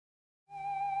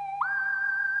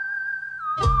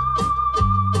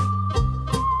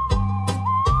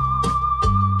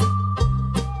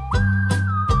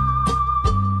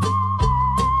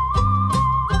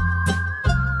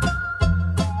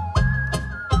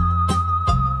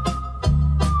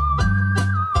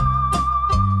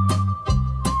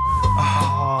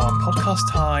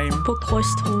podcast time.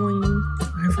 Podcast time.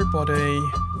 Everybody,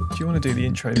 do you want to do the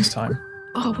intro this time?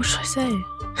 Oh, what should I say?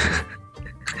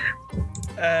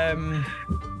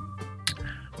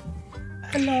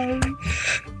 Hello.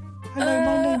 Hello,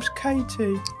 my name's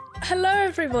Katie. Hello,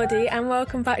 everybody, and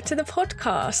welcome back to the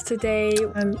podcast. Today,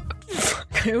 I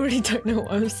already don't know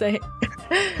what I'm saying.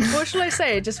 What shall I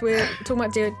say? Just we're talking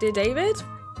about Dear David?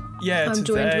 Yeah, I'm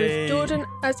joined with Jordan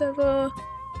as ever.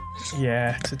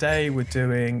 Yeah, today we're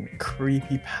doing a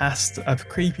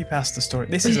creepypasta story.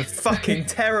 This is a fucking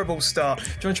terrible start. Do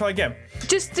you want to try again?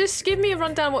 Just give me a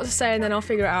rundown of what to say and then I'll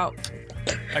figure it out.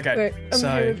 Okay, Wait,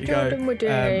 so here with you Jordan, go. We're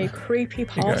doing a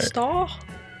creepypasta.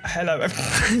 Hello.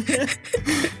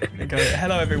 You go.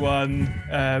 Hello, everyone.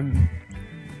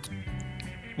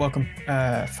 Welcome.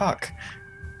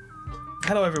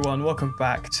 Hello, everyone. Welcome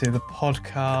back to the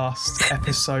podcast,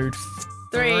 episode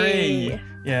 3.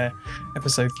 Yeah,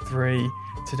 episode 3.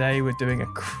 Today we're doing a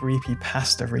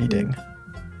creepypasta reading.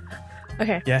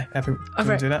 Okay. Yeah, do you want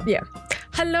to do that? Yeah.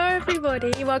 Hello,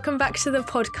 everybody. Welcome back to the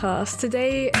podcast.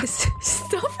 Today,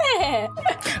 stop it.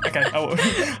 Okay, I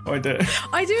won't do it.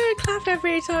 I do a clap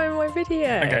every time in my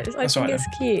videos. Okay, I that's think right it's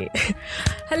cute.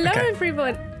 Hello, Okay.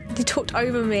 everyone. You talked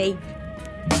over me.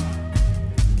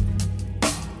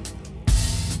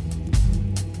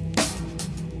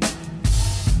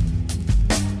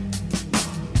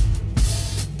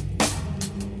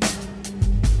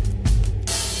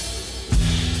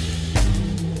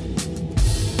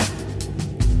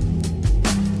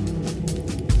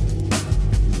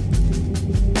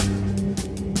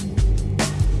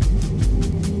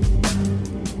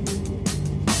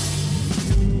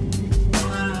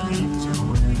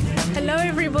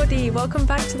 Welcome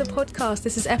back to the podcast.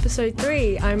 This is episode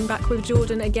 3. I'm back with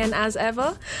Jordan again as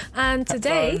ever. And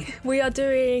today we are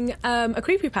doing a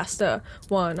creepypasta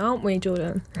one, aren't we,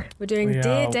 Jordan? We're doing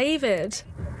Dear David.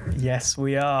 Yes,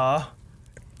 we are.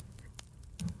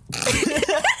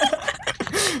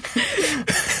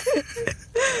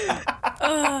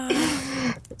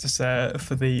 Just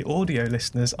for the audio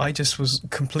listeners, I just was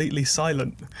completely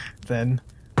silent then.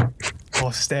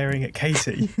 Or staring at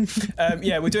Katie.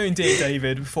 Yeah, we're doing Dear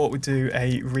David. We thought we'd do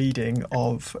a reading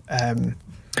of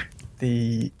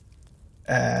the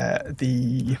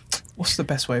what's the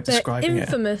best way of describing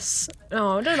infamous, it?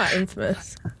 Oh, I don't know about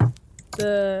infamous.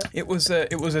 It was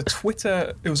a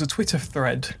Twitter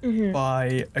thread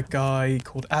by a guy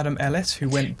called Adam Ellis who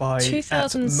went by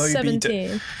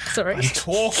 2017. Sorry. I'm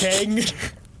talking.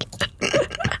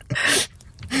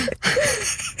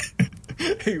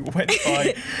 Who went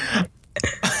by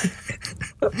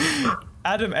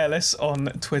Adam Ellis on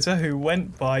Twitter, who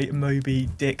went by Moby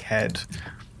Dickhead,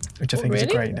 which I think is a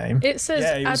great name. It says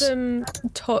Adam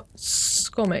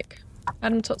Totskomic.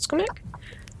 Adam Totskomic?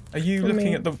 Are you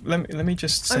looking at the... Let me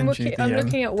just send you the... I'm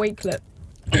looking at Wakelet.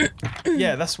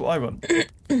 Yeah, that's what I want.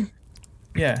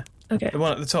 Yeah. Okay. The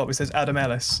one at the top, it says Adam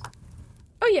Ellis.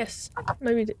 Oh, yes.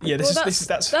 Maybe. Yeah,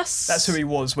 that's who he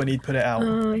was when he'd put it out.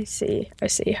 Oh, I see.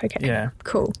 Okay. Yeah.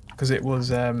 Cool. Because it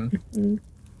was...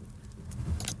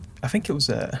 I think it was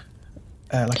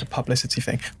like a publicity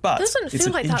thing. But it doesn't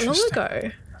feel like that long ago.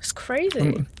 It's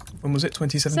crazy. When was it?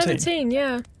 2017? 17,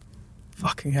 yeah.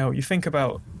 Fucking hell. You think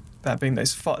about that being...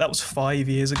 that was 5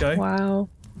 years ago. Wow.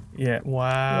 Yeah,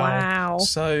 wow.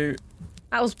 So...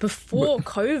 That was before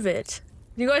COVID.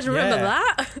 You guys remember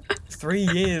that? 3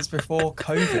 years before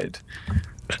COVID.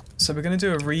 So we're going to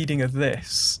do a reading of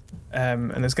this. And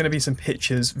there's going to be some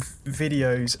pictures,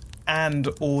 videos, and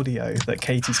audio that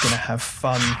Katie's going to have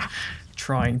fun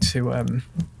trying to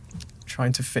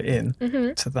fit in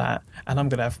to that. And I'm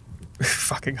going to have a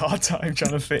fucking hard time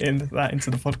trying to fit that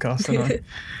into the podcast tonight.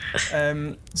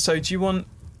 So do you want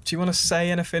to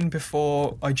say anything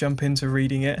before I jump into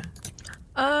reading it?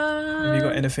 Have you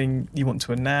got anything you want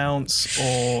to announce,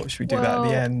 or should we do that at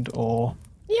the end? Or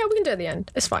yeah, we can do it at the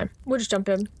end. It's fine. We'll just jump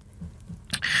in.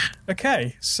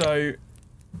 Okay, so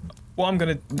what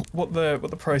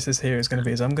the process here is going to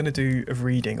be is I'm going to do a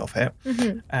reading of it,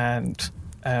 and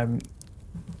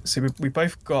so we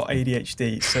both got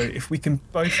ADHD. So if we can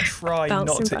both try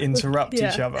not to interrupt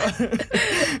each other.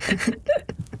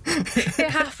 It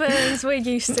happens. We're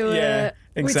used to it.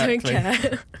 Exactly. We don't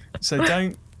care. So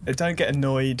don't get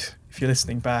annoyed if you're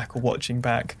listening back or watching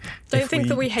back. Don't think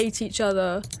that we hate each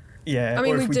other. Yeah, I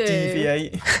mean, or if we do.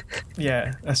 deviate.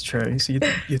 Yeah, that's true. So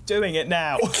you're doing it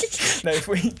now. No,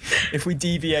 if we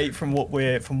deviate from what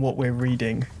we're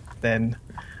reading, then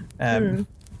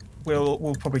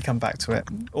we'll probably come back to it,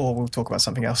 or we'll talk about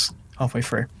something else halfway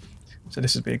through. So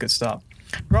this would be a good start.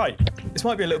 Right, this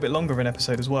might be a little bit longer of an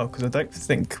episode as well, because I don't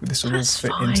think this will all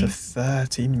fit into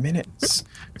 30 minutes.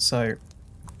 So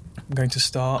I'm going to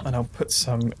start, and I'll put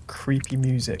some creepy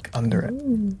music under it.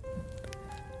 Ooh.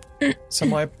 So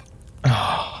my...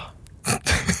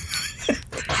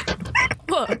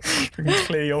 What? I can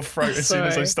clear your throat as soon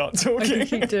as I start I talking. can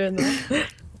keep doing that.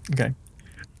 Okay.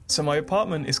 So my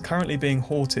apartment is currently being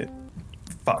haunted.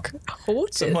 Fuck.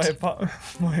 Haunted? So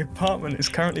my apartment is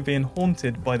currently being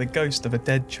haunted by the ghost of a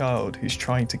dead child who's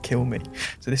trying to kill me.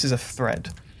 So this is a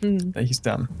thread that he's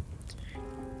done.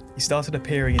 He started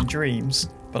appearing in dreams,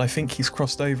 but I think he's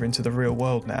crossed over into the real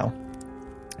world now.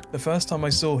 The first time I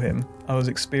saw him, I was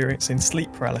experiencing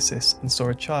sleep paralysis and saw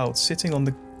a child sitting on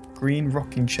the green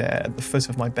rocking chair at the foot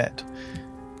of my bed.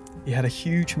 He had a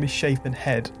huge misshapen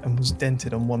head and was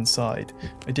dented on one side.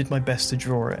 I did my best to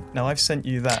draw it. Now I've sent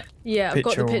you that Yeah, I've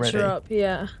got the picture already, up,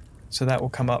 yeah. so that will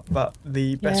come up. But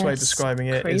the best way of Yes, describing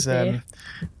it is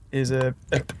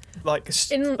like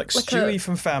Stewie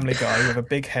from Family Guy with a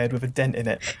big head with a dent in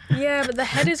it. Yeah, but the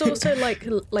head is also like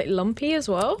lumpy as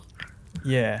well.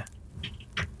 Yeah.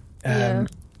 Yeah.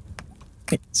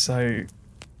 So,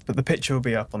 but the picture will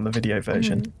be up on the video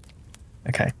version.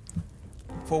 Okay.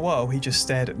 For a while, he just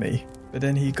stared at me, but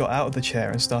then he got out of the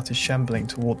chair and started shambling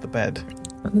toward the bed.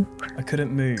 I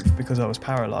couldn't move because I was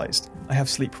paralysed. I have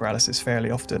sleep paralysis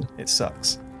fairly often. It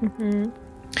sucks.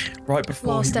 Right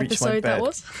before Last he reached my episode bed. that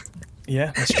was.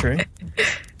 Yeah, that's true.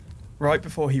 Right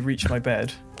before he reached my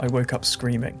bed, I woke up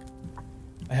screaming.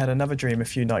 I had another dream a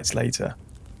few nights later.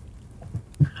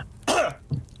 I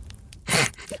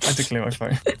had to clear my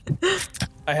phone.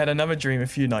 I had another dream a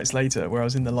few nights later where I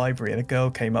was in the library and a girl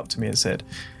came up to me and said,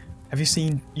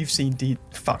 you've seen Dear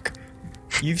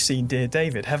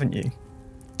David, haven't you?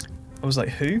 I was like,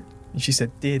 who? And she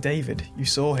said, Dear David, you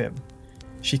saw him.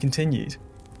 She continued,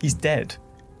 he's dead.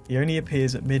 He only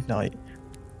appears at midnight.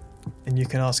 And you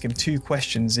can ask him 2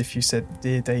 questions if you said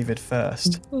Dear David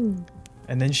first. Ooh.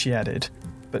 And then she added,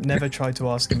 but never try to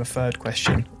ask him a 3rd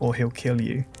question or he'll kill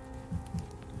you.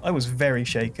 I was very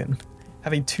shaken.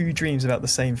 Having 2 dreams about the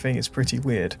same thing is pretty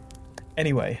weird.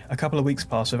 Anyway, a couple of weeks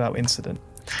passed without incident.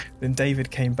 Then David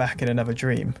came back in another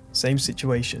dream. Same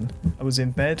situation. I was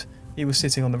in bed. He was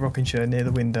sitting on the rocking chair near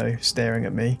the window, staring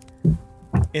at me.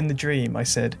 In the dream, I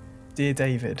said, Dear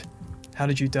David, how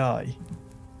did you die?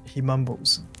 He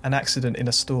mumbles, an accident in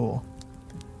a store.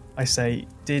 I say,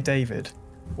 Dear David,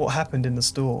 what happened in the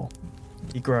store?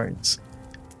 He groans.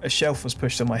 A shelf was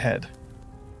pushed on my head.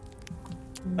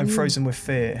 I'm frozen with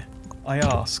fear. I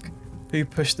ask, who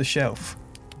pushed the shelf?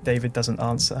 David doesn't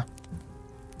answer.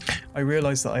 I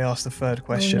realise that I asked the 3rd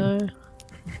question, Oh, no.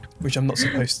 which I'm not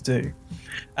supposed to do.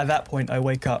 At that point, I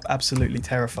wake up absolutely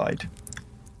terrified.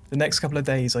 The next couple of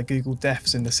days, I Google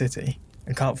deaths in the city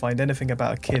and can't find anything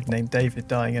about a kid named David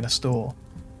dying in a store.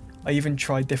 I even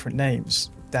tried different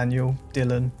names, Daniel,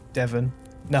 Dylan, Devon,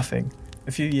 nothing.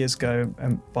 A few years go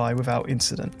by without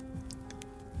incident.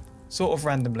 Sort of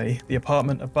randomly, the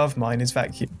apartment above mine is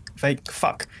vacated.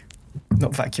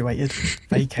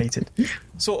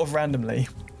 Sort of randomly,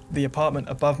 the apartment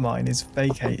above mine is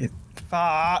vacated.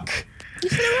 Fuck! You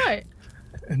said it right.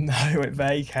 No, it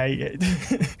vacated.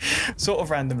 Sort of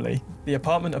randomly, the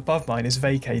apartment above mine is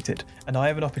vacated, and I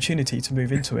have an opportunity to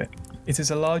move into it. It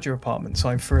is a larger apartment, so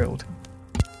I'm thrilled.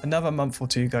 Another month or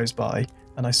 2 goes by,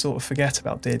 and I sort of forget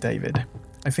about Dear David.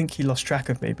 I think he lost track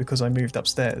of me because I moved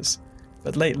upstairs.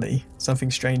 But lately,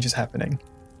 something strange is happening.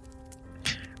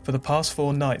 For the past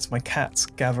 4 nights, my cats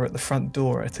gather at the front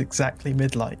door at exactly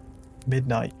midnight,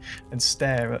 and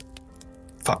stare at...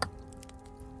 Fuck.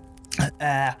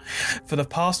 For the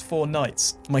past 4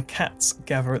 nights, my cats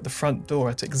gather at the front door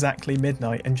at exactly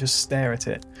midnight and just stare at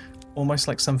it, almost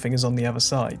like something is on the other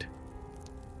side.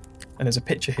 And there's a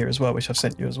picture here as well, which I've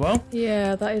sent you as well.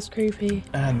 Yeah, that is creepy.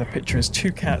 And the picture is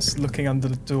 2 cats looking under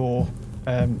the door,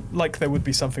 like there would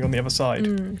be something on the other side,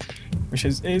 which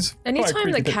is quite a Anytime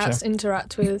creepy that picture. cats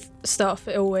interact with stuff,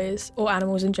 it always, or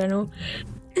animals in general,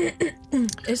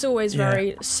 it's always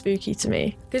very spooky to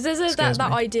me. Because there's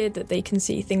that idea that they can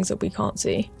see things that we can't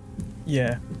see.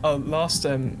 Yeah. Oh, just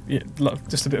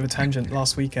a bit of a tangent.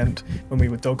 Last weekend when we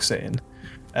were dog sitting,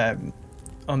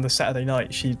 on the Saturday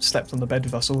night, she slept on the bed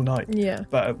with us all night. Yeah.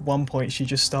 But at one point, she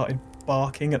just started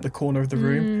barking at the corner of the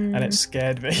room, and it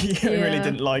scared me. I really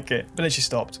didn't like it. But then she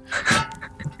stopped.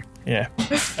 Yeah.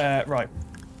 Right.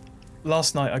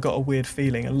 Last night, I got a weird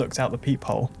feeling and looked out the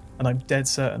peephole, and I'm dead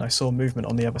certain I saw movement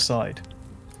on the other side.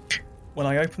 When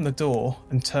I opened the door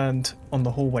and turned on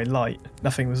the hallway light,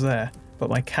 nothing was there, but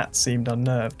my cat seemed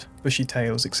unnerved, bushy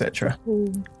tails, etc.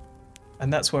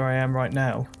 And that's where I am right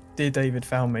now. Dear David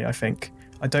found me, I think.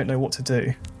 I don't know what to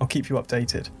do. I'll keep you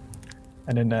updated.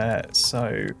 And then,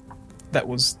 so that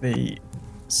was the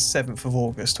 7th of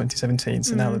August 2017.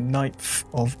 So now the 9th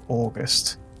of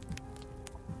August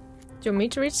you want me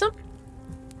to read some?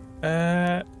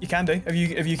 You can do. Have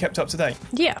you kept up to date?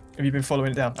 Yeah. Have you been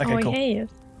following it down? Okay, cool. I have.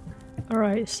 All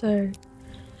right, so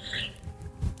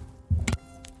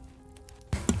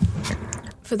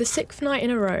for the 6th night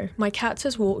in a row, my cat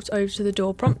has walked over to the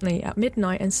door promptly at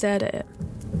midnight and stared at it.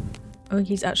 Oh,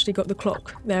 he's actually got the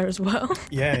clock there as well.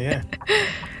 Yeah.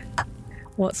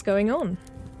 What's going on?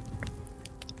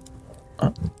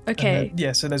 Okay.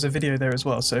 Yeah, so there's a video there as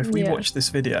well. So if we watch this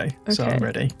video, so I'm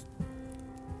ready.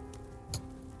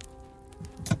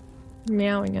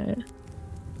 Meowing at it.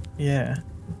 Yeah.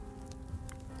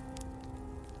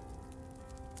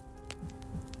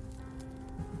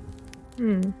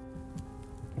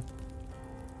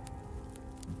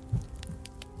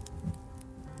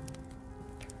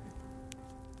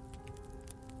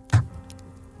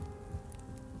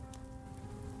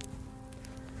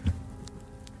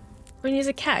 When he's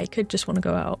a cat, he could just want to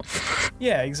go out.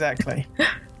 Yeah, exactly.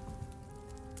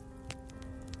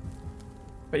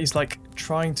 But he's like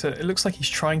trying to. It looks like he's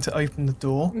trying to open the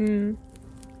door.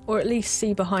 Or at least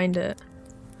see behind it.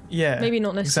 Yeah. Maybe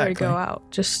not necessarily exactly. go out,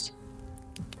 just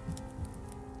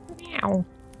meow.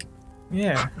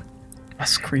 Yeah.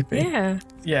 That's creepy. Yeah.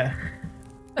 Yeah.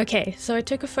 Okay, so I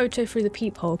took a photo through the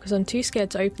peephole because I'm too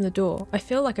scared to open the door. I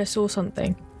feel like I saw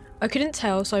something. I couldn't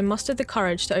tell, so I mustered the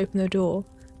courage to open the door.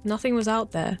 Nothing was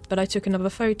out there, but I took another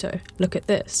photo. Look at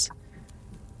this.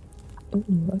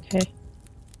 Ooh, okay.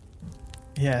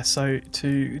 Yeah, so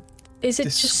to... Is it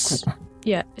just...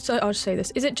 Yeah, so I'll just say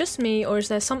this. Is it just me, or is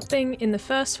there something in the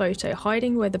first photo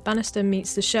hiding where the banister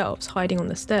meets the shelves, hiding on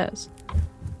the stairs?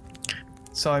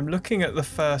 So I'm looking at the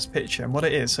first picture, and what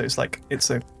it is, so it's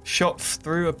a shot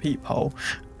through a peephole,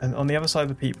 and on the other side of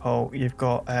the peephole, you've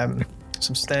got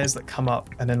some stairs that come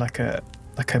up, and then like a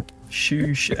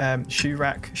shoe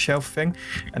rack shelf thing,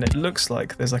 and it looks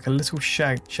like there's like a little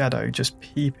shadow just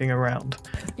peeping around.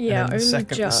 Yeah, only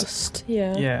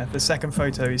Yeah. Yeah, the second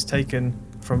photo is taken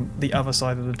from the other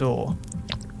side of the door,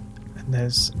 and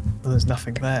there's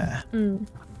nothing there.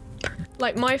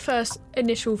 Like my first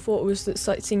initial thought was that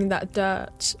like seeing that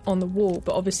dirt on the wall,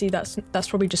 but obviously that's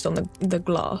probably just on the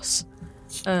glass.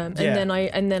 And then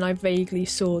I vaguely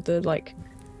saw the like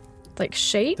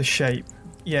shape. The shape.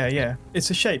 Yeah.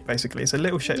 It's a shape basically. It's a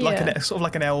little shape, like sort of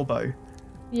like an elbow.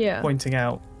 Yeah. Pointing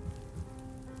out.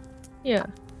 Yeah.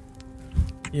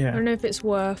 Yeah. I don't know if it's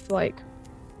worth like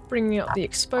bringing up the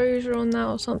exposure on that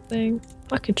or something.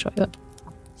 I could try that.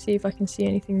 See if I can see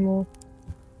anything more.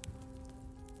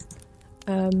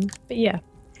 But yeah,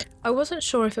 I wasn't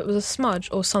sure if it was a smudge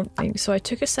or something, so I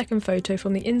took a second photo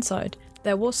from the inside.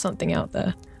 There was something out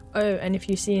there. Oh, and if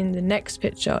you see in the next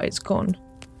picture, it's gone.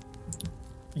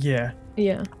 Yeah.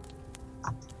 Yeah.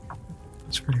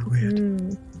 It's really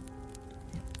weird.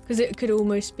 Because it could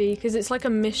almost be, because it's like a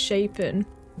misshapen.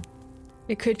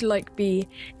 It could like be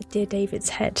Dear David's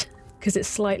head, because it's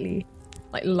slightly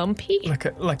like lumpy. Like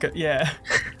a yeah.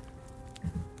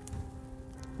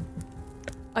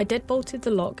 I deadbolted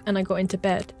the lock and I got into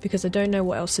bed because I don't know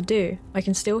what else to do. I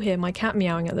can still hear my cat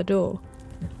meowing at the door.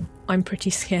 I'm pretty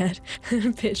scared.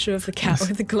 Picture of the cat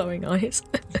with the glowing eyes.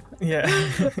 Yeah.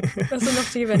 That's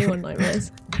enough to give anyone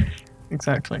nightmares.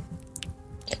 Exactly.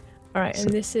 Alright,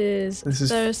 and this is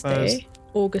Thursday,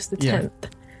 August the 10th. Yeah.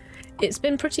 It's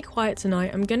been pretty quiet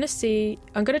tonight. I'm going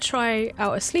to try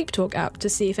out a sleep talk app to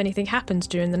see if anything happens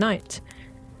during the night.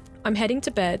 I'm heading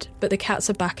to bed, but the cats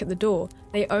are back at the door.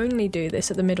 They only do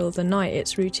this at the middle of the night.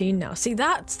 It's routine now. See,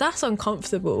 that's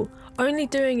uncomfortable. Only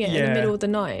doing it in the middle of the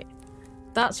night.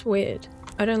 That's weird.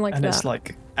 I don't like that. And it's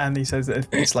like, Andy says that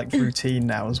it's like routine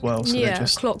now as well. So they're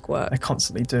just clockwork. They're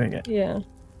constantly doing it. Yeah.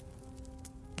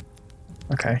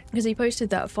 Okay. Because he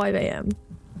posted that at 5 a.m.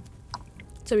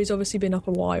 So he's obviously been up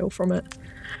a while from it.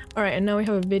 All right, and now we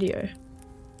have a video.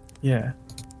 Yeah.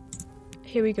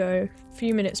 Here we go. A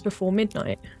few minutes before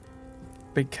midnight.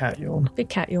 Big cat yawn. Big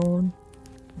cat yawn.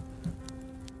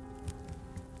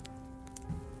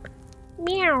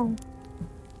 Meow.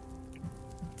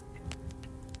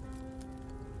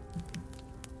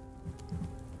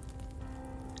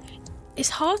 It's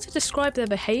hard to describe their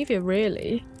behaviour,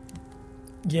 really.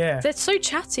 Yeah. They're so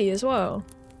chatty as well.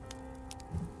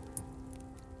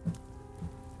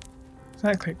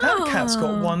 Exactly. That cat's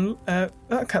got one.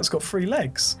 That cat's got 3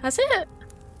 legs. Has it?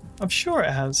 I'm sure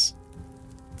it has.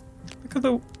 Look at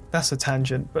the. That's a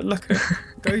tangent, but look at.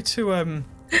 Go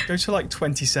to like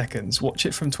 20 seconds. Watch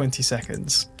it from 20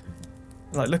 seconds.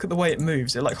 Like, look at the way it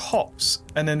moves. It like hops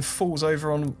and then falls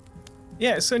over on.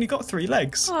 Yeah, it's only got 3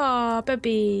 legs. Aw,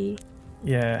 baby.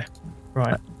 Yeah.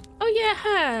 Right. Oh yeah, it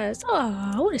has.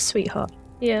 Oh, what a sweetheart.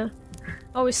 Yeah.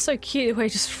 Oh, it's so cute the way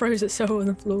it just throws itself on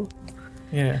the floor.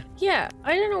 Yeah. Yeah,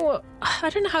 I don't know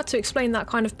how to explain that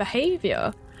kind of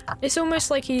behaviour. It's almost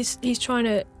like he's trying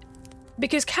to,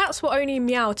 because cats will only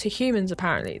meow to humans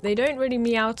apparently. They don't really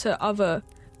meow to other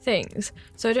things.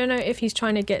 So I don't know if he's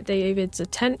trying to get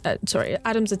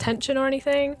Adam's attention or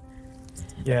anything.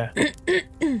 Yeah.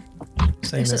 Same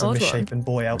It's as an a odd misshapen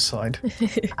boy outside.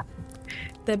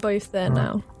 They're both there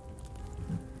now.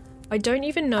 I don't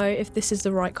even know if this is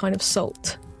the right kind of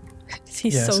salt.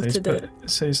 He salted it.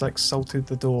 So he's like salted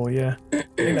the door, yeah. I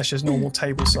think that's just normal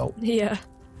table salt. Yeah.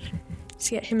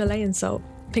 Just get Himalayan salt.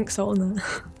 Pink salt on there.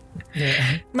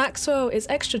 Yeah. Maxwell is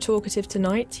extra talkative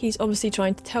tonight. He's obviously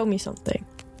trying to tell me something.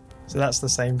 So that's the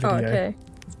same video. Oh, okay.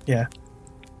 Yeah.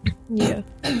 Yeah.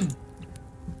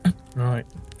 Right.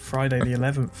 Friday the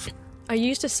 11th. I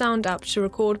used a sound app to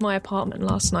record my apartment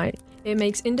last night. It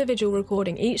makes individual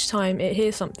recording each time it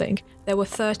hears something. There were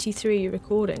 33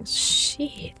 recordings.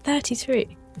 Shit,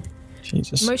 33.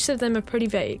 Jesus. Most of them are pretty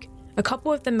vague. A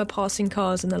couple of them are passing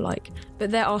cars and the like, but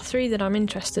there are 3 that I'm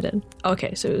interested in.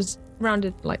 Okay, so it was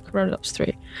rounded up to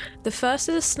 3. The first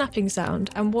is a snapping sound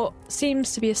and what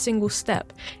seems to be a single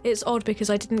step. It's odd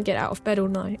because I didn't get out of bed all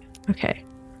night. Okay,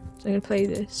 so I'm going to play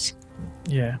this.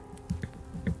 Yeah.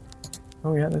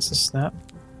 Oh yeah, there's a snap.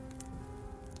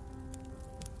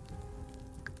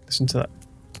 Listen to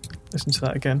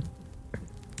that again.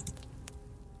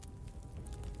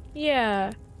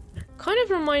 Yeah, kind of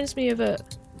reminds me of a...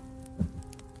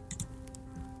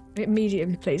 It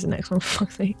immediately plays the next one, for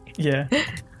fuck's sake. Yeah.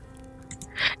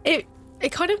 It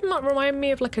kind of might remind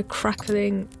me of like a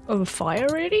crackling of a fire,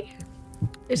 really.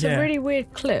 It's a really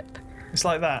weird clip. It's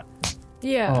like that.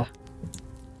 Yeah. Oh.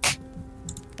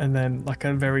 And then like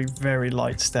a very, very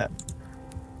light step.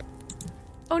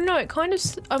 Oh no, it kind of...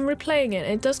 I'm replaying it.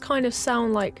 It does kind of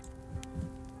sound like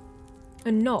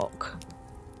a knock.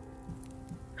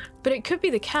 But it could be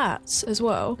the cats as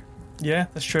well. Yeah,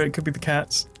 that's true. It could be the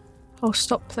cats. I'll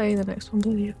stop playing the next one,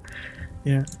 will you?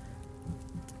 Yeah.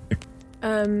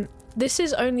 This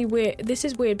is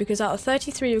weird because out of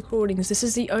 33 recordings, this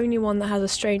is the only one that has a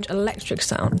strange electric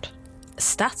sound.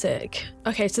 Static.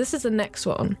 Okay, so this is the next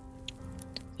one.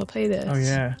 I'll play this. Oh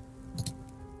yeah.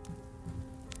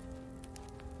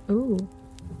 Ooh.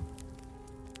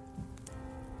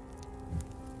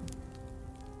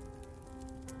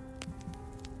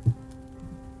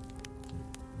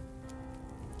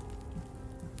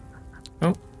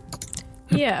 Oh.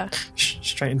 Yeah.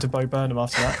 Straight into Bo Burnham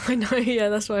after that. I know, yeah,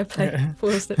 that's why I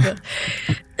paused it.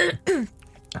 But...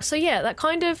 So yeah, that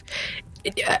kind of...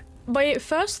 my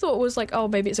first thought was like, oh,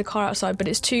 maybe it's a car outside, but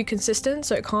it's too consistent,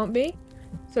 so it can't be.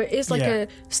 So it is like a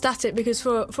static, because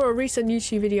for a recent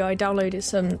YouTube video, I downloaded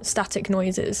some static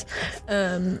noises.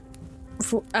 And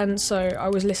so I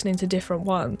was listening to different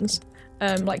ones.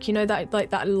 Like, you know,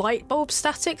 that light bulb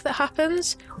static that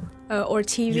happens? Or a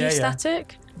TV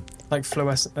static? Like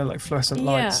fluorescent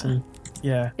lights. And,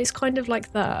 it's kind of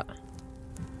like that.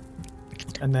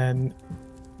 And then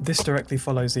this directly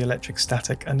follows the electric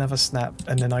static, another snap,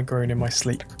 and then I groan in my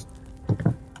sleep.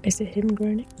 Is it him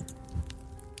groaning?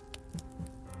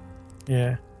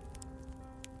 Yeah.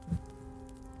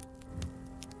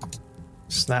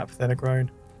 Snap, then a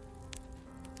groan.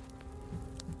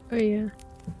 Oh yeah.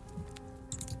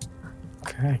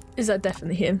 Okay. Is that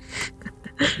definitely him?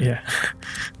 Yeah.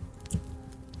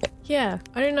 Yeah,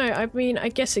 I don't know. I mean, I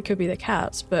guess it could be the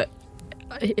cats, but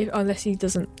unless he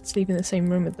doesn't sleep in the same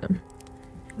room with them.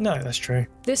 No, that's true.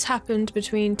 This happened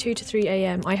between 2 to 3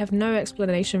 a.m. I have no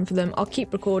explanation for them. I'll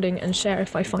keep recording and share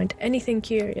if I find anything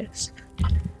curious.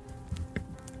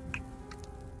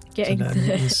 Getting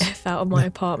the F out of my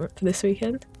apartment for this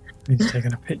weekend. He's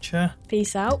taking a picture.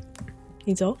 Peace out.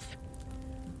 He's off.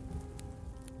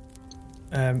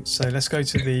 So let's go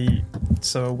to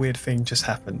so a weird thing just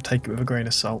happened. Take it with a grain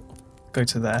of salt. Go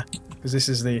to there, because this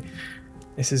is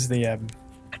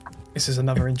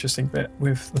another interesting bit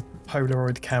with the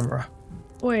Polaroid camera.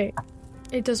 Wait,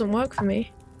 it doesn't work for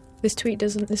me. This page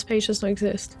does not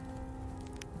exist.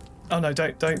 Oh no,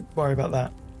 don't worry about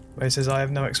that. Where it says I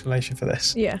have no explanation for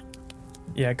this. Yeah.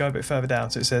 Yeah, go a bit further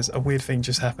down. So it says a weird thing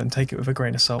just happened. Take it with a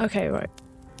grain of salt. Okay, right.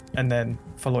 And then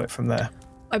follow it from there.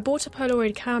 I bought a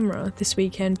Polaroid camera this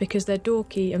weekend because they're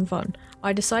dorky and fun.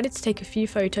 I decided to take a few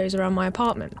photos around my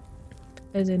apartment.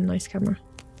 As in, nice camera.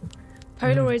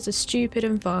 Polaroids are stupid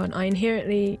and fun.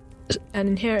 Inherently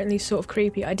sort of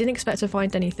creepy. I didn't expect to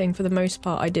find anything. For the most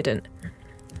part, I didn't.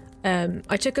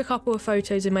 I took a couple of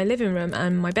photos in my living room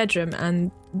and my bedroom, and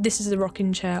this is the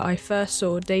rocking chair I first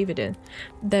saw David in.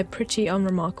 They're pretty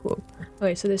unremarkable.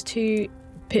 Okay, so there's 2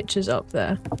 pictures up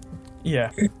there.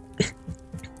 Yeah.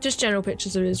 Just general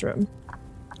pictures of his room.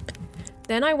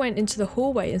 Then I went into the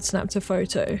hallway and snapped a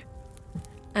photo.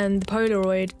 and the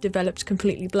Polaroid developed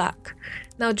completely black.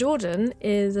 Now, Jordan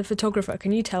is a photographer.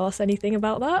 Can you tell us anything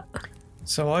about that?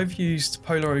 So I've used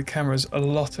Polaroid cameras a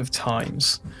lot of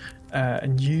times,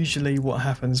 and usually what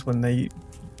happens when they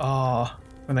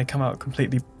come out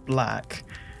completely black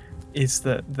is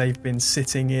that they've been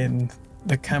sitting in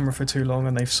the camera for too long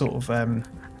and they've sort of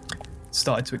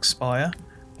started to expire.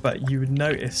 But you would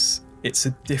notice it's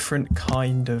a different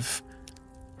kind of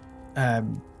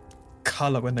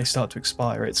colour when they start to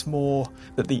expire. It's more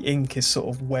that the ink is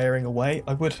sort of wearing away.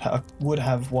 I would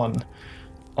have one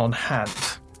on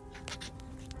hand.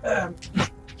 I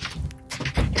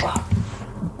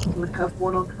have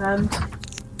one on hand.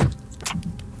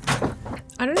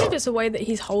 I don't know if it's the way that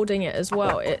he's holding it as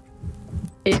well.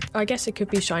 I guess it could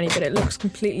be shiny, but it looks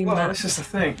completely matte. Well, this is the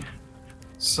thing.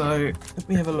 So let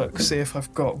me have a look, see if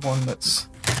I've got one that's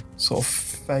sort of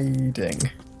fading.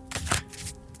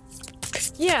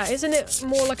 Yeah, isn't it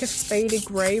more like a faded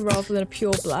grey rather than a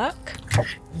pure black?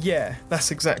 Yeah,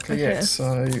 that's exactly it.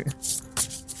 So,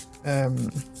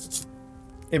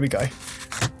 here we go.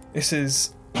 This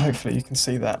is, hopefully you can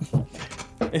see that.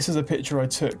 This is a picture I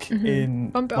took in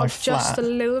Bump it my up flat. just a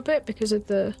little bit because of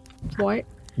the white.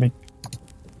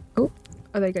 Oh,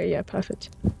 there you go. Yeah, perfect.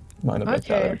 Mine a bit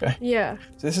better, okay. Yeah.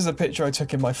 So this is a picture I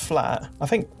took in my flat. I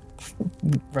think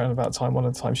around about one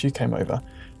of the times you came over.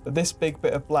 But this big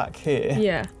bit of black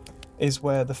here is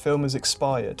where the film has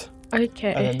expired.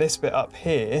 Okay. And then this bit up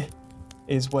here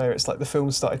is where it's like the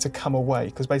film started to come away,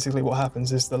 because basically what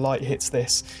happens is the light hits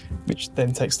this, which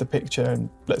then takes the picture and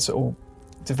lets it all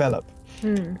develop.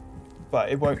 But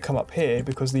it won't come up here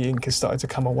because the ink has started to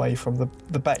come away from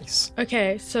the base.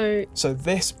 Okay, so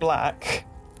this black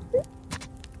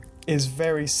is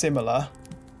very similar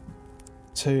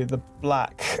to the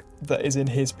black that is in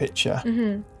his picture.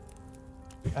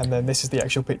 And then this is the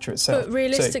actual picture itself. But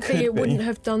realistically, so it wouldn't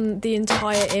have done the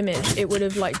entire image. It would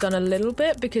have done a little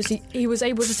bit because he was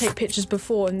able to take pictures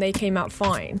before and they came out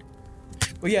fine.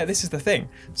 Well, yeah, this is the thing.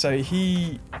 So as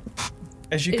you go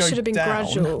down... It should have been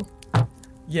gradual.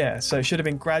 Yeah, so it should have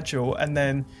been gradual, and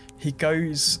then he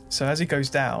goes... So as he goes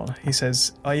down, he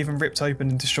says, I even ripped open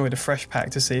and destroyed a fresh pack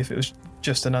to see if it was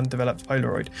just an undeveloped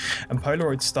Polaroid. And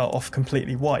Polaroids start off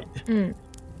completely white.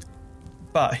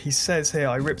 But he says here,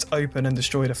 I ripped open and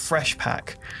destroyed a fresh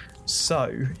pack.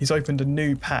 So he's opened a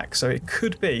new pack. So it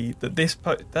could be that this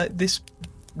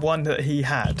one that he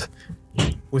had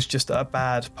was just a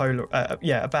bad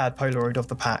Polaroid of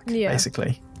the pack,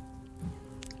 basically.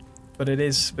 But it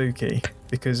is spooky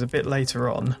because a bit later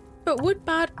on. But would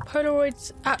bad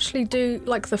Polaroids actually do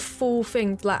like the full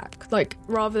thing black, like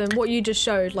rather than what you just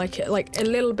showed, like a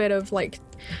little bit of like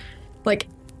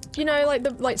you know, like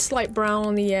the slight brown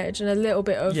on the edge and a little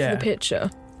bit of the picture?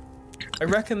 I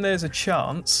reckon there's a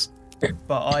chance,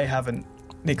 but I haven't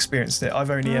experienced it.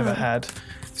 I've only ever had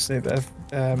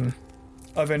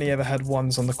I've only ever had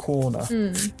ones on the corner,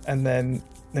 and then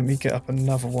let me get up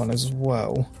another one as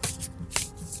well.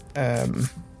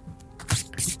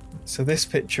 So this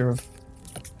picture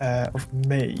of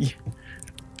me,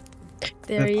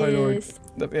 there he is.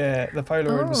 The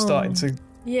Polaroid was starting to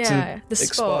the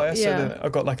expire, spot. so then I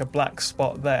got like a black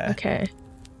spot there. Okay.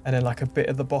 And then like a bit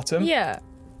at the bottom. Yeah.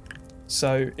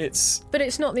 So it's... But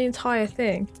it's not the entire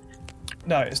thing.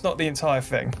 No, it's not the entire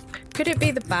thing. Could it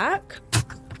be the back?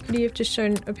 Could you have just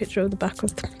shown a picture of the back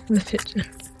of the picture?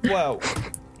 Well,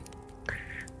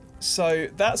 so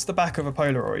that's the back of a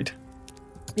Polaroid.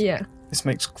 Yeah. This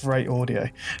makes great audio.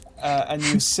 And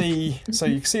you see, so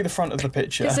you can see the front of the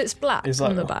picture. Because it's black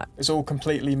on the back. It's all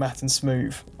completely matte and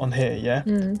smooth on here, yeah?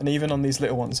 And even on these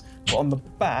little ones. But on the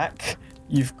back,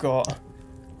 you've got,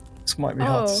 this might be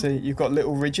hard to see, you've got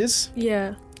little ridges.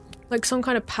 Yeah. Like some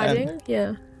kind of padding,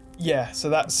 yeah. Yeah, so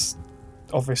that's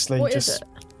obviously just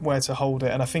where to hold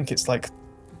it. And I think it's like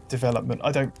development.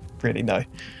 I don't really know.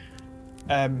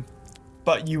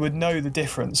 But you would know the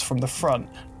difference from the front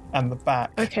and the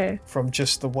back from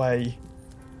just the way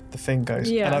the thing goes.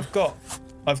 Yeah. And I've got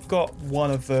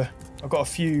a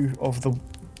few of the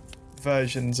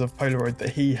versions of Polaroid that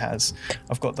he has.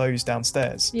 I've got those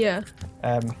downstairs. Yeah.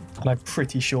 And I'm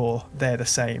pretty sure they're the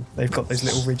same. They've got those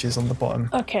little ridges on the bottom.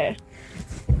 Okay.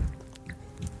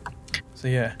 So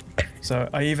yeah. So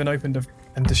I even opened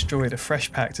and destroyed a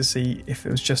fresh pack to see if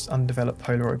it was just undeveloped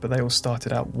Polaroid, but they all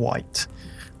started out white.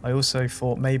 I also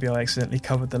thought maybe I accidentally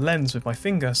covered the lens with my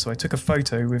finger, so I took a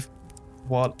photo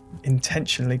while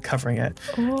intentionally covering it.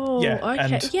 Oh, yeah,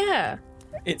 okay. Yeah.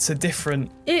 It's a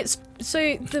different...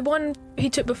 So the one he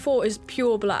took before is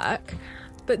pure black,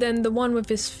 but then the one with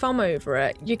his thumb over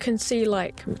it, you can see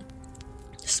like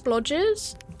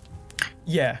splodges.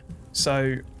 Yeah,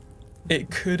 so it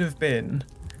could have been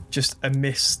just a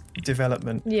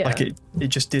misdevelopment. Yeah. Like it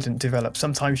just didn't develop.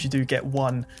 Sometimes you do get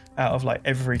one out of like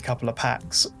every couple of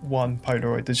packs, one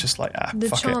Polaroid that's just like, The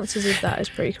fuck chances of that is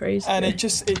pretty crazy. And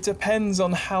it depends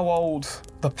on how old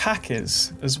the pack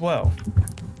is as well.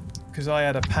 Because I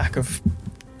had a pack of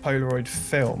Polaroid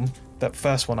film, that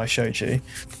first one I showed you,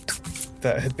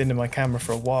 that had been in my camera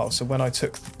for a while. So when I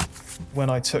took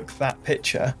that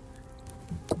picture,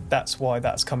 that's why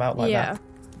that's come out like that.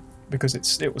 Because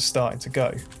it was starting to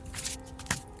go.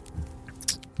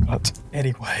 But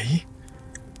anyway,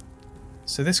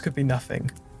 so this could be nothing.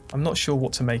 I'm not sure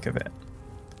what to make of it.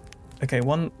 Okay,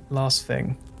 one last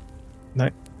thing. No.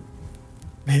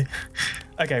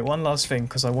 Okay, one last thing,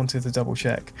 because I wanted to double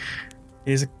check.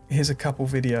 Here's a couple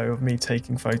video of me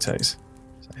taking photos.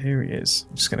 So here he is.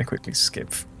 I'm just going to quickly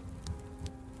skip.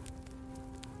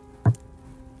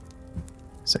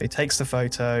 So he takes the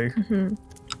photo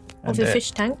Of the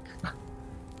fish tank.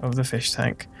 Of the fish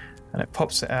tank, and it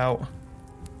pops it out.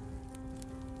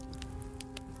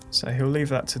 So he'll leave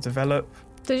that to develop.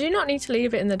 Did you not need to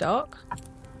leave it in the dark?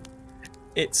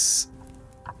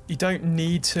 You don't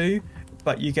need to,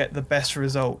 but you get the best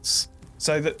results.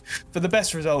 So that for the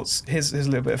best results, here's a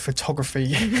little bit of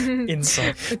photography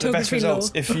insight. The best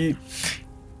results, if you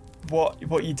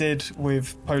what you did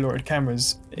with Polaroid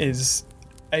cameras is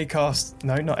Acast.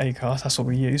 No, not Acast. That's what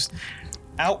we used.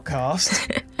 Outcast.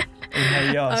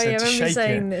 I remember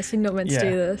saying this. You're not meant to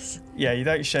do this. Yeah, you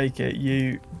don't shake it.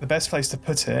 The best place to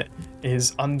put it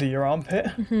is under your armpit,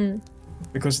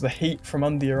 because the heat from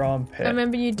under your armpit. I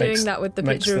remember you doing that with the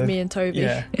picture of me and Toby.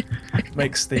 Yeah,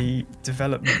 makes the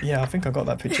development. Yeah, I think I got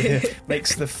that picture here.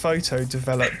 Makes the photo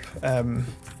develop. There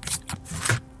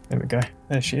we go.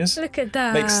 There she is. Look at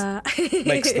that.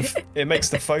 It makes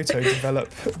the photo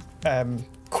develop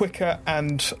quicker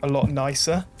and a lot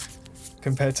nicer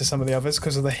compared to some of the others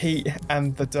because of the heat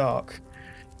and the dark.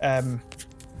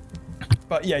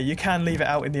 But yeah, you can leave it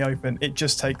out in the open. It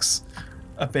just takes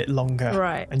a bit longer,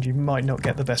 right? And you might not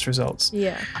get the best results.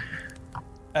 Yeah.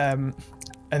 And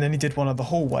then he did one of the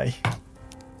hallway.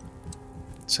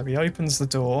 So he opens the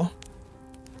door.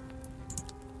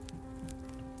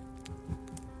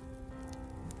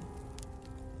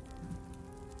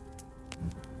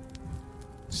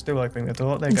 Still opening the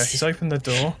door. There you go. He's opened the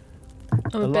door.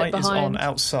 The light is on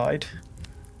outside.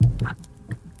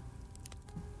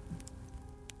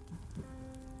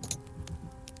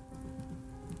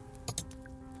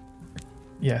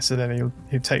 Yeah, so then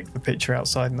he'll take the picture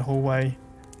outside in the hallway.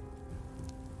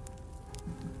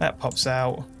 That pops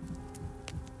out.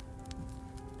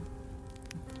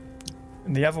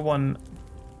 And the other one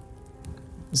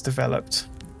is developed.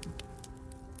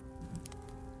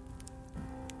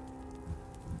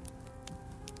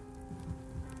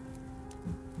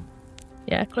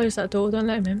 Yeah, close that door, don't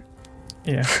let him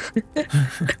in. Yeah.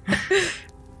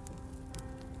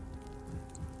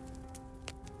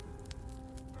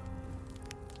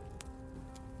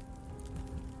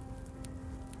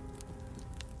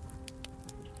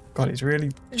 God, he's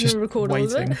really just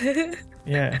waiting.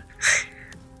 Yeah.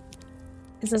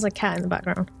 There's a cat in the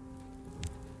background.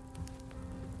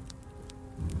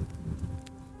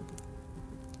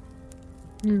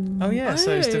 Oh yeah,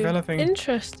 so it's developing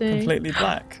interesting. Completely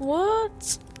black.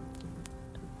 What?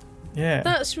 Yeah.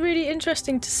 That's really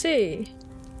interesting to see.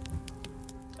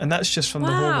 And that's just from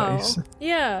the hallways.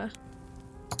 Yeah.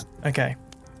 Okay.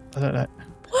 I don't know.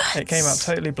 What? It came out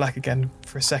totally black again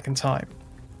for a second time.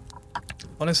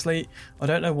 Honestly, I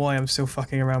don't know why I'm still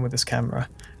fucking around with this camera.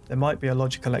 There might be a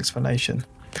logical explanation.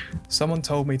 Someone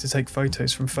told me to take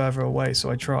photos from further away,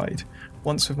 so I tried.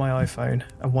 Once with my iPhone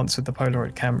and once with the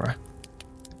Polaroid camera.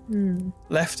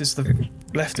 Left is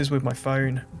with my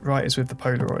phone, right is with the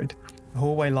Polaroid. The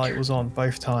hallway light was on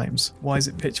both times. Why is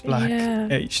it pitch black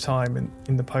each time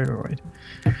in the Polaroid?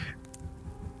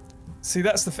 See,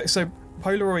 that's the thing. So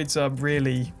Polaroids are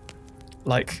really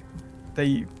like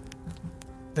they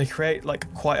create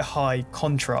like quite a high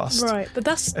contrast. Right, but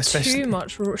that's too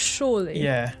much, surely.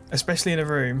 Yeah, especially in a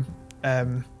room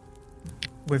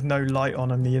with no light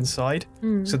on the inside.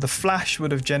 So the flash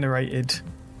would have generated.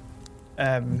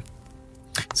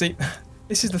 See,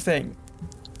 this is the thing.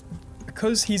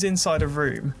 Because he's inside a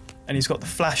room and he's got the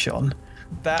flash on,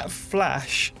 that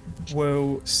flash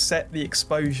will set the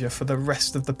exposure for the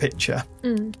rest of the picture.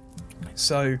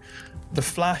 So the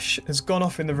flash has gone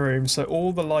off in the room, so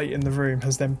all the light in the room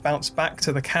has then bounced back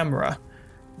to the camera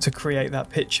to create that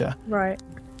picture. Right.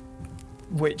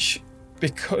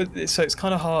 So it's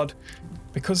kind of hard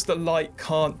because the light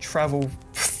can't travel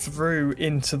through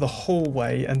into the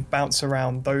hallway and bounce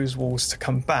around those walls to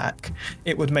come back.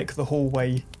 It would make the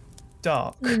hallway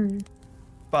dark.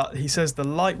 But he says the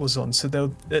light was on, so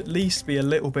there'll at least be a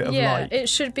little bit of light. It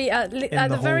should be at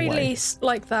the very least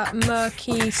like that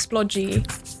murky, splodgy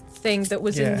thing that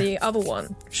was in the other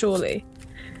one, surely.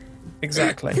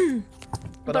 Exactly.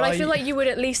 But I feel like you would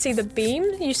at least see the beam.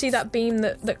 You see that beam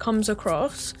that comes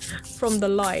across from the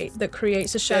light that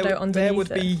creates a shadow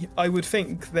underneath it. I would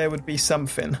think there would be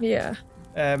something. Yeah.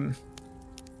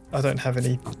 I don't have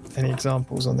any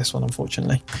examples on this one,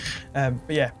 unfortunately. But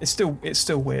yeah, it's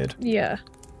still weird. Yeah.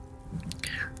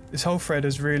 This whole thread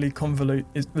has really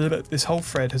This whole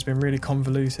thread has been really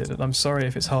convoluted, and I'm sorry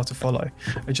if it's hard to follow.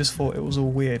 I just thought it was all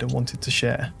weird and wanted to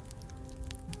share.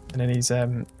 And then he's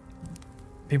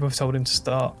people have told him to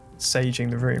start saging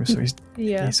the room,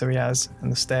 so he has, and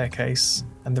the staircase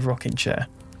and the rocking chair.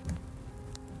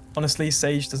 Honestly,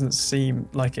 sage doesn't seem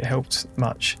like it helped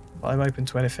much, but I'm open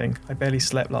to anything. I barely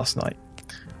slept last night.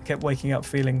 I kept waking up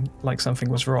feeling like something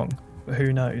was wrong, but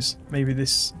who knows? Maybe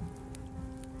this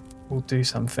will do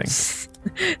something.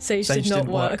 Sage did not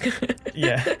work.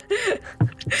 Yeah.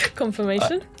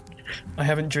 Confirmation? I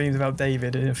haven't dreamed about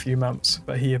David in a few months,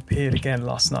 but he appeared again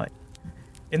last night.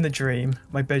 In the dream,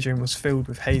 my bedroom was filled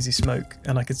with hazy smoke,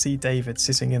 and I could see David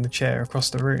sitting in the chair across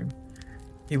the room.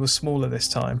 He was smaller this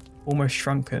time, almost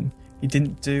shrunken. He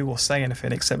didn't do or say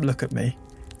anything except look at me.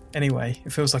 Anyway,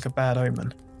 it feels like a bad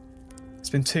omen. It's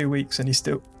been 2 weeks and he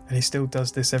still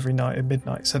does this every night at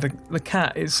midnight. So the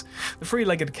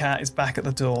three-legged cat is back at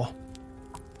the door.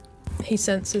 He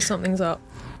senses something's up.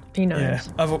 He knows.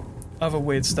 Yeah, other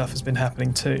weird stuff has been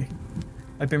happening too.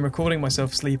 I've been recording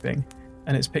myself sleeping,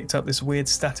 and it's picked up this weird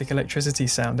static electricity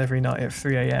sound every night at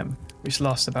 3 a.m, which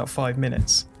lasts about 5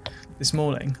 minutes. This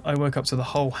morning, I woke up to the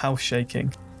whole house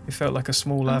shaking. It felt like a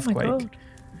small earthquake. My God.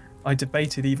 I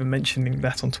debated even mentioning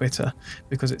that on Twitter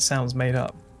because it sounds made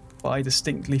up, but I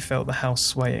distinctly felt the house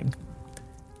swaying.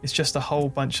 It's just a whole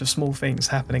bunch of small things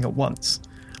happening at once.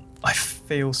 I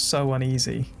feel so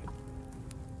uneasy,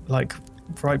 like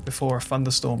right before a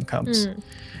thunderstorm comes.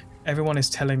 Everyone is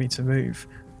telling me to move,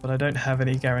 but I don't have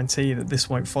any guarantee that this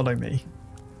won't follow me.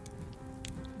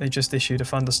 They just issued a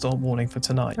thunderstorm warning for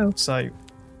tonight, so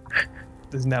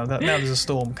there's a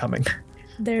storm coming.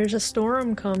 There's a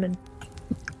storm coming.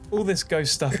 All this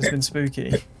ghost stuff has been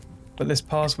spooky, but this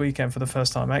past weekend for the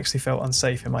first time I actually felt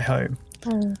unsafe in my home.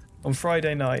 On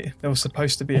Friday night there was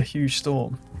supposed to be a huge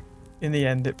storm. In the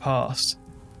end it passed,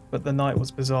 but the night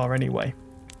was bizarre anyway.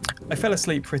 I fell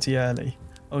asleep pretty early.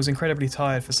 I was incredibly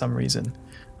tired for some reason.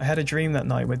 I had a dream that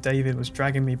night where David was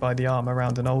dragging me by the arm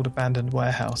around an old abandoned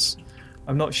warehouse.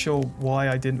 I'm not sure why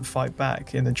I didn't fight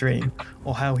back in the dream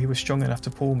or how he was strong enough to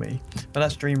pull me, but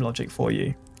that's dream logic for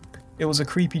you. It was a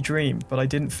creepy dream, but I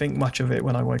didn't think much of it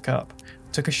when I woke up.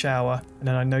 I took a shower and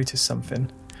then I noticed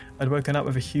something. I'd woken up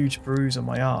with a huge bruise on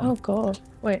my arm. Oh God.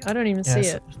 Wait, I don't even see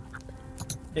it.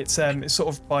 It's sort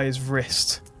of by his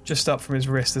wrist. Just up from his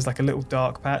wrist there's like a little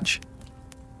dark patch.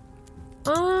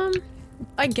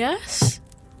 I guess.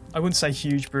 I wouldn't say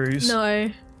huge bruise. No,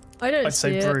 I don't I'd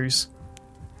see say it. bruise.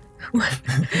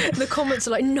 The comments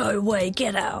are like, no way,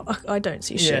 get out. I don't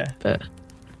see shit, but...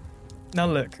 Now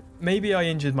look, maybe I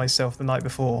injured myself the night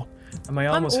before and my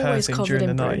arm was hurting during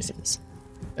the night. Bruises.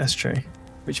 That's true.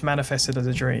 Which manifested as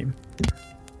a dream.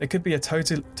 There could be a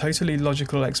totally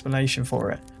logical explanation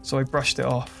for it, so I brushed it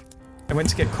off. I went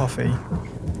to get coffee,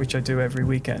 which I do every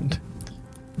weekend.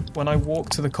 When I walk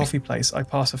to the coffee place, I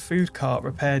pass a food cart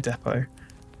repair depot.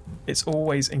 It's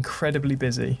always incredibly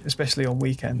busy, especially on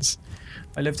weekends.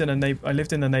 I lived in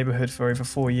the neighbourhood for over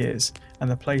 4 years, and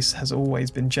the place has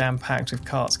always been jam-packed with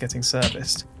carts getting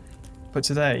serviced. But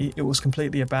today, it was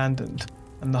completely abandoned,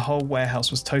 and the whole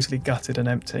warehouse was totally gutted and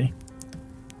empty.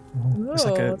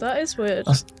 Oh, that is weird.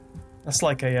 That's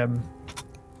like a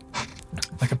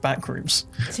back rooms.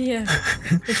 Yeah,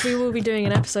 which we will be doing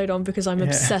an episode on because I'm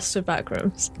obsessed with back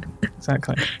rooms.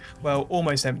 Exactly. Well,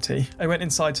 almost empty. I went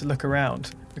inside to look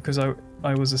around because I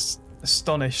was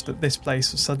astonished that this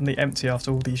place was suddenly empty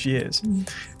after all these years.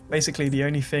 Basically, the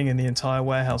only thing in the entire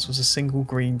warehouse was a single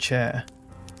green chair.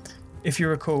 If you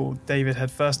recall, David had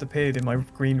first appeared in my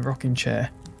green rocking chair.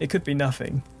 It could be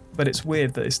nothing, but it's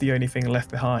weird that it's the only thing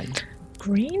left behind.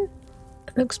 Green?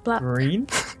 It looks black. Green?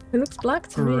 It looks black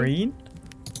to me. Green?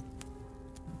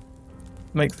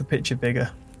 Make the picture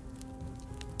bigger.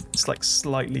 It's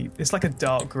like a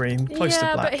dark green, close to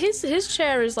black. Yeah, but his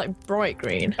chair is like bright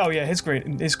green. Oh yeah, his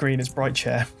green is bright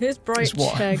chair. His bright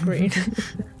chair green.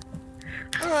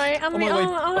 Alright, I'll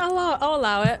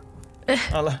allow it.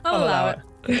 I'll allow it.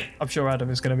 I'm sure Adam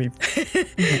is going to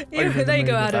be there you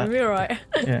go, Adam, you're right.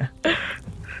 Yeah.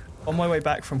 On my way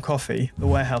back from coffee, the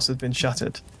warehouse had been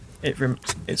shuttered.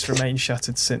 It's remained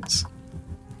shuttered since.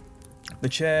 The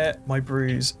chair, my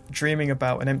bruise, dreaming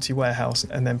about an empty warehouse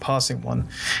and then passing one,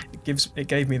 it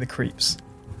gave me the creeps.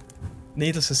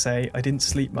 Needless to say, I didn't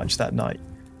sleep much that night.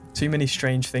 Too many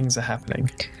strange things are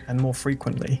happening, and more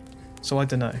frequently. So I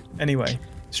don't know. Anyway,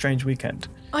 strange weekend.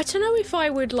 I don't know if I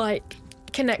would,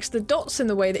 connect the dots in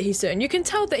the way that he's doing. You can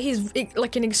tell that he's,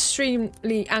 an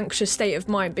extremely anxious state of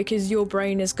mind because your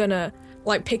brain is gonna,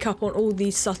 pick up on all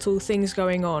these subtle things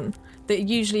going on that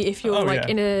usually if you're,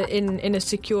 in a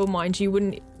secure mind, you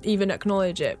wouldn't even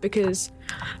acknowledge it because,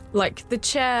 the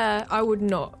chair, I would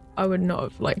not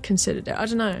have, considered it. I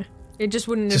don't know. It just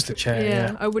wouldn't have... Just the chair,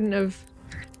 yeah. I wouldn't have...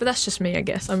 But that's just me, I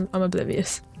guess. I'm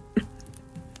oblivious.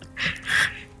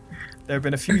 There have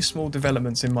been a few small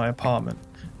developments in my apartment,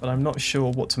 but I'm not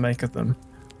sure what to make of them.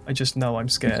 I just know I'm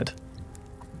scared.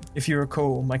 If you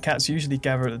recall, my cats usually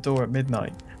gather at the door at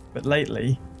midnight, but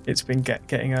lately it's been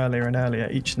getting earlier and earlier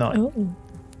each night. Oh.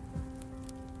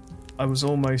 I was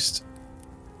almost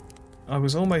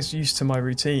used to my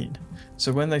routine,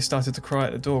 so when they started to cry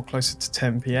at the door closer to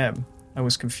 10 p.m, I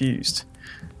was confused.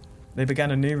 They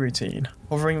began a new routine,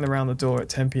 hovering around the door at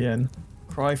 10 p.m,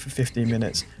 cry for 15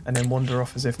 minutes, and then wander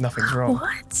off as if nothing's wrong.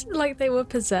 What? Like they were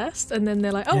possessed, and then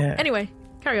they're like, yeah. Anyway,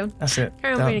 carry on. That's it.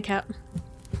 Carry on being a cat.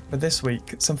 But this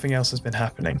week, something else has been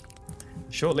happening.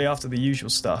 Shortly after the usual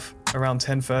stuff, around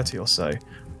 10:30 or so,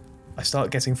 I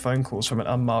start getting phone calls from an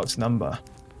unmarked number.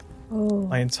 Oh.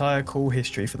 My entire call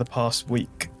history for the past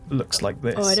week looks like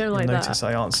this. Oh, I don't like that. Notice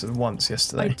I answered once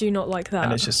yesterday. I do not like that.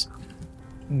 And it's just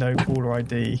no caller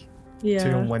ID. Yeah.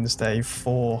 2 on Wednesday,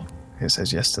 4, it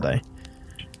says yesterday.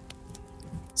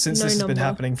 Since this has been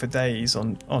happening for days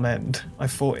on end, I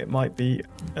thought it might be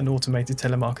an automated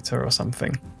telemarketer or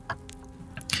something.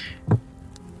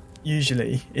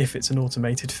 Usually, if it's an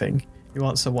automated thing, you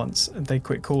answer once and they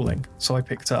quit calling, so I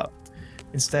picked up.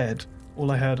 Instead, all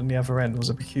I heard on the other end was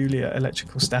a peculiar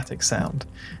electrical static sound,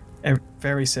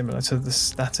 very similar to the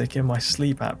static in my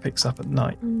sleep app picks up at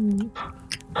night.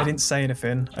 I didn't say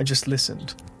anything, I just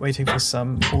listened, waiting for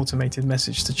some automated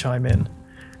message to chime in.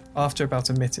 After about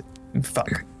a minute,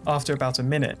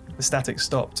 the static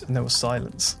stopped and there was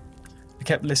silence. I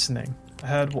kept listening. I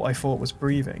heard what I thought was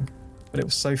breathing, but it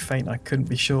was so faint I couldn't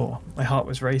be sure. My heart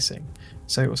was racing,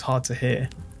 so it was hard to hear.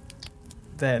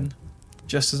 Then,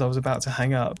 just as I was about to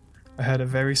hang up, I heard a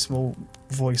very small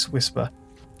voice whisper,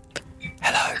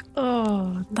 "Hello."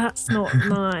 Oh, that's not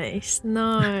nice.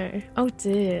 No. Oh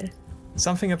dear.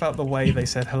 Something about the way they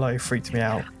said hello freaked me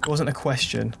out. It wasn't a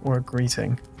question or a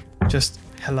greeting, just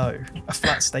hello, a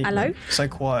flat statement. Hello? So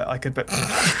quiet I could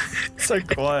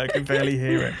barely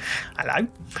hear it. Hello?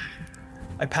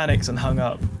 I panicked and hung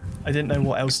up. I didn't know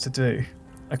what else to do.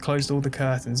 I closed all the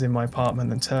curtains in my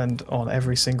apartment and turned on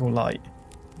every single light.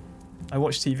 I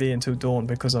watched TV until dawn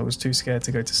because I was too scared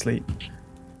to go to sleep.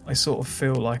 I sort of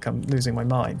feel like I'm losing my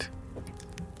mind.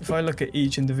 If I look at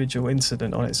each individual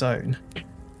incident on its own,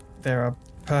 there are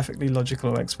perfectly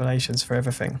logical explanations for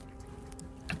everything.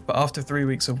 But after 3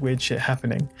 weeks of weird shit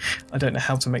happening, I don't know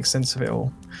how to make sense of it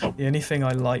all. The only thing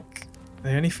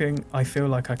I feel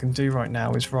like I can do right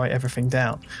now is write everything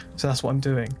down. So that's what I'm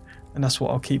doing, and that's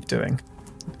what I'll keep doing.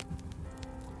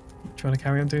 Do you want to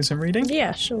carry on doing some reading?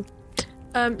 Yeah, sure.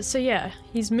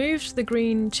 He's moved the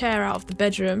green chair out of the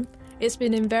bedroom. It's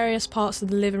been in various parts of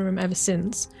the living room ever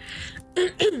since.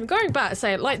 Going back,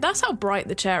 that's how bright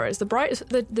the chair is.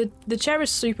 The chair is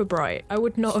super bright. I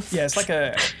would not have. Yeah, it's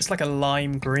like a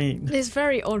lime green. It's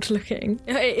very odd looking.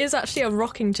 It is actually a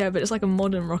rocking chair, but it's like a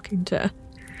modern rocking chair.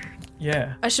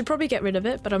 Yeah. I should probably get rid of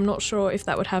it, but I'm not sure if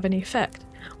that would have any effect.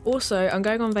 Also, I'm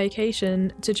going on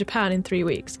vacation to Japan in 3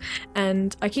 weeks,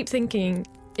 and I keep thinking,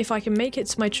 if I can make it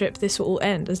to my trip, this will all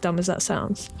end, as dumb as that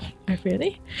sounds. Oh,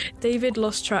 really? David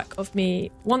lost track of me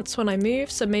once when I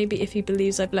moved, so maybe if he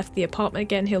believes I've left the apartment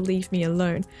again, he'll leave me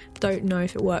alone. Don't know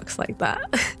if it works like that.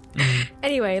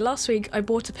 Anyway, last week I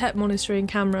bought a pet monitoring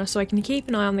camera so I can keep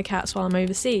an eye on the cats while I'm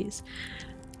overseas.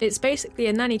 It's basically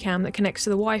a nanny cam that connects to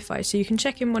the Wi-Fi, so you can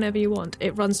check in whenever you want.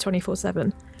 It runs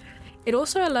 24/7. It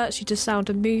also alerts you to sound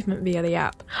and movement via the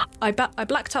app. I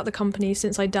blacked out the company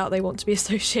since I doubt they want to be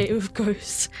associated with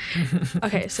ghosts.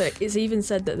 Okay, so it's even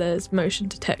said that there's motion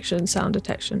detection, sound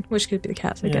detection, which could be the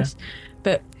cats, I guess.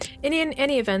 But in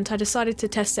any event, I decided to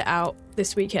test it out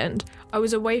this weekend. I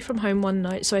was away from home one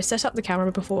night, so I set up the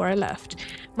camera before I left.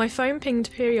 My phone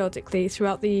pinged periodically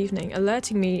throughout the evening,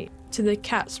 alerting me to the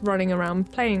cats running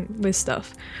around playing with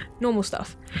stuff, normal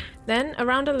stuff. Then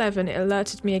around 11 it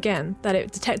alerted me again that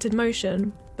it detected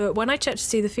motion, but when I checked to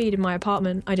see the feed in my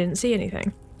apartment, I didn't see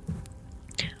anything.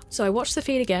 So I watched the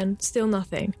feed again, still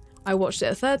nothing. I watched it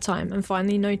a third time and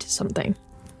finally noticed something.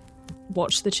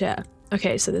 Watch the chair.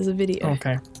 Okay, so there's a video.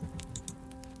 Okay.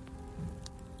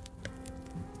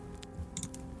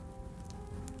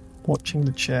 Watching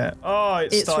the chair. Oh,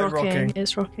 it started rocking.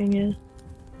 It's rocking, yeah.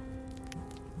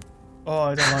 Oh,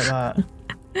 I don't like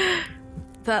that.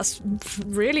 That's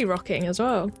really rocking as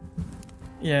well.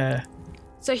 Yeah.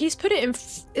 So he's put it in...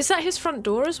 Is that his front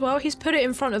door as well? He's put it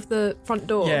in front of the front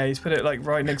door. Yeah, he's put it like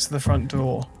right next to the front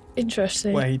door.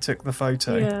 Interesting. Where he took the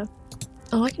photo. Yeah.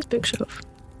 I like his bookshelf.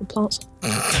 The plants.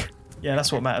 Yeah,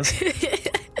 that's what matters.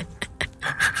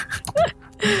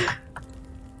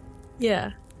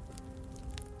 Yeah.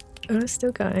 Oh, it's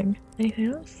still going.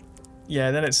 Anything else?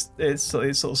 Yeah, then it sort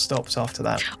of stops after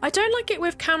that. I don't like it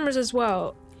with cameras as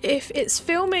well. If it's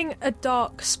filming a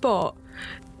dark spot,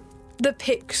 the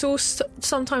pixels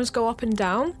sometimes go up and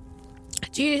down.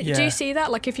 Do you see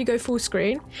that? Like if you go full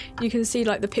screen, you can see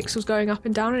like the pixels going up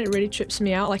and down, and it really trips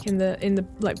me out. Like in the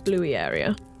like bluey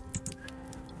area.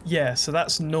 Yeah, so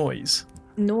that's noise.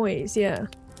 Noise, yeah.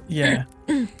 Yeah.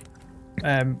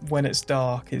 When it's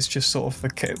dark, it's just sort of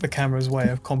the camera's way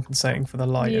of compensating for the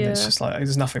light, and it's just like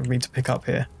there's nothing for me to pick up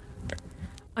here.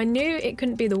 I knew it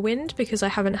couldn't be the wind because I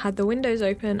haven't had the windows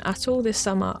open at all this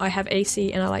summer. I have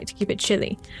AC and I like to keep it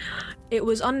chilly. It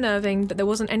was unnerving, but there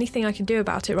wasn't anything I could do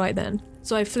about it right then.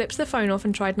 So I flipped the phone off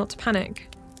and tried not to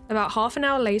panic. About half an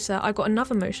hour later, I got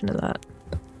another motion alert.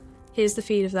 Here's the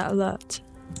feed of that alert.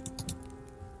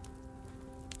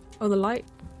 Oh, the light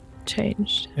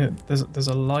changed. Yeah, there's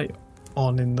a light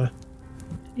on in the...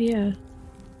 Yeah.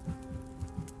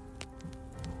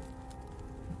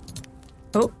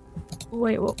 Oh.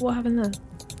 Wait, what happened there?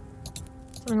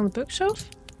 Something on the bookshelf?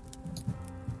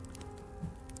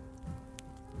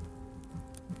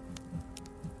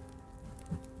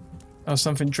 Oh,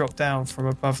 something dropped down from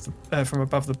above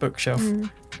the bookshelf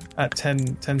at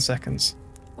 10 seconds.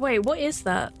 Wait, what is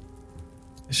that?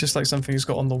 It's just like something he's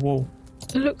got on the wall.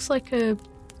 It looks like a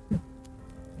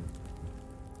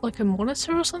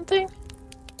monitor or something?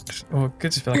 Or it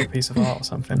could just be like a piece of art or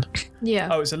something. Yeah.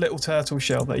 Oh, it's a little turtle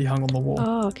shell that he hung on the wall.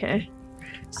 Oh, okay.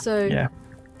 So, yeah.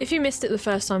 If you missed it the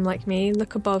first time like me,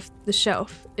 look above the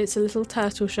shelf. It's a little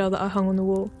turtle shell that I hung on the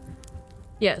wall.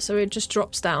 Yeah, so it just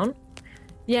drops down.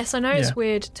 Yes, I know it's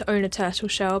weird to own a turtle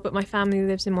shell, but my family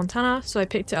lives in Montana, so I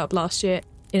picked it up last year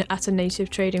at a native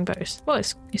trading post. Well,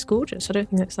 it's gorgeous. I don't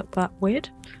think it's that weird.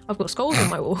 I've got skulls on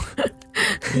my wall.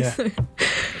 Yeah.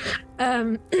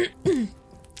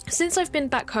 Since I've been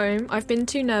back home, I've been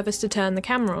too nervous to turn the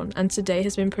camera on, and today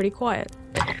has been pretty quiet.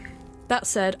 That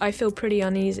said, I feel pretty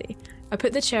uneasy. I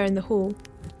put the chair in the hall.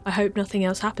 I hope nothing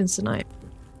else happens tonight.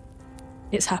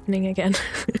 It's happening again.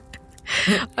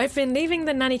 I've been leaving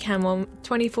the nanny cam on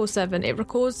 24/7. It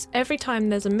records every time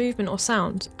there's a movement or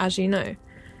sound, as you know.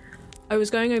 I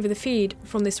was going over the feed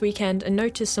from this weekend and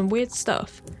noticed some weird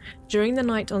stuff. During the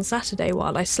night on Saturday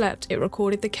while I slept, it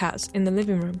recorded the cats in the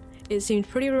living room. It seemed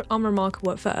pretty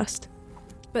unremarkable at first.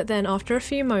 But then, after a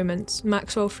few moments,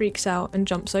 Maxwell freaks out and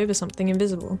jumps over something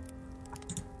invisible.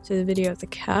 So the video of the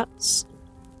cats.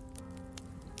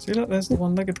 See, look, there's the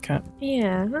one-legged cat.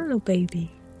 Yeah, little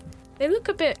baby. They look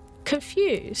a bit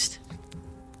confused.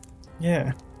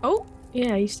 Yeah. Oh,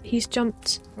 yeah, he's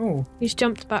jumped. Oh. He's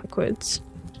jumped backwards.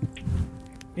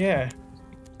 Yeah.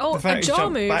 Oh, the fact a jar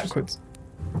moved. Backwards.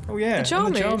 Oh yeah, the jar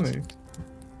moved.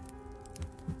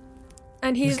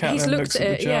 And he's looked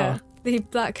at it. Yeah. The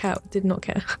black cat did not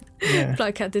care. Yeah.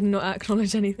 Black cat did not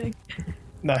acknowledge anything.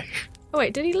 No. Oh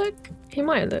wait, did he look? He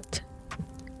might have looked.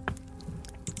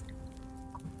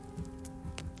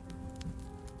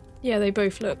 Yeah, they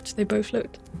both looked.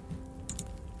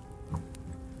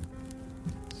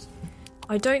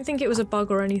 I don't think it was a bug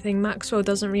or anything. Maxwell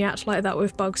doesn't react like that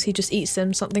with bugs. He just eats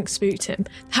them. Something spooked him.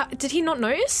 Did he not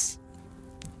notice?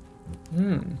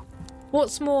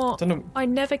 What's more, I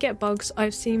never get bugs.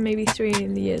 I've seen maybe 3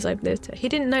 in the years I've lived here. He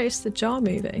didn't notice the jar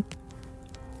moving.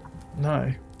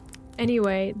 No.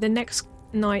 Anyway, the next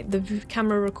night the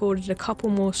camera recorded a couple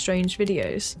more strange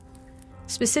videos.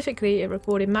 Specifically, it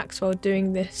recorded Maxwell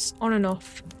doing this on and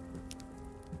off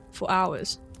for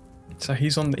hours. So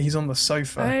he's on the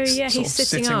sofa. Oh yeah, he's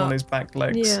sitting up on his back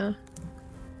legs. Yeah.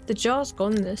 The jar's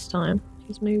gone this time.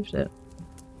 He's moved it.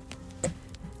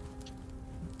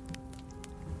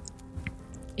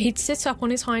 He'd sit up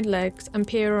on his hind legs and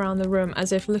peer around the room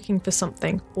as if looking for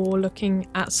something or looking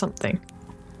at something.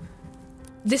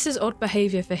 This is odd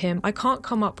behaviour for him. I can't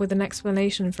come up with an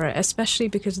explanation for it, especially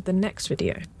because of the next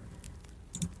video.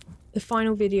 The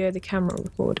final video the camera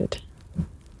recorded.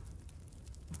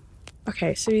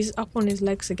 Okay, so he's up on his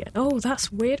legs again. Oh,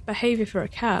 that's weird behaviour for a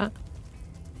cat.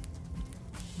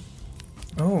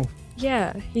 Oh.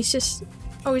 Yeah, he's just...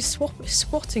 Oh, he's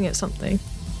swatting at something.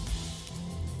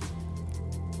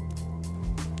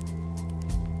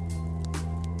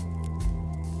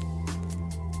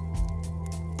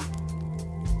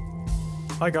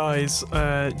 Hi guys,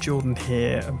 Jordan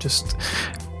here. I'm just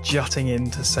jutting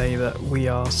in to say that we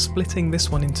are splitting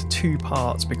this one into 2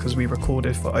 parts because we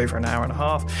recorded for over an hour and a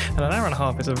half, and an hour and a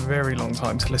half is a very long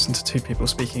time to listen to 2 people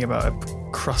speaking about a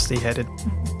crusty-headed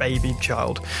baby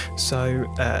child. So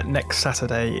next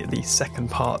Saturday, the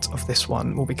second part of this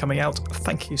one will be coming out.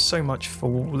 Thank you so much for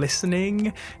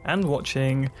listening and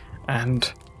watching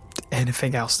and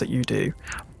anything else that you do.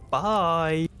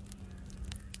 Bye!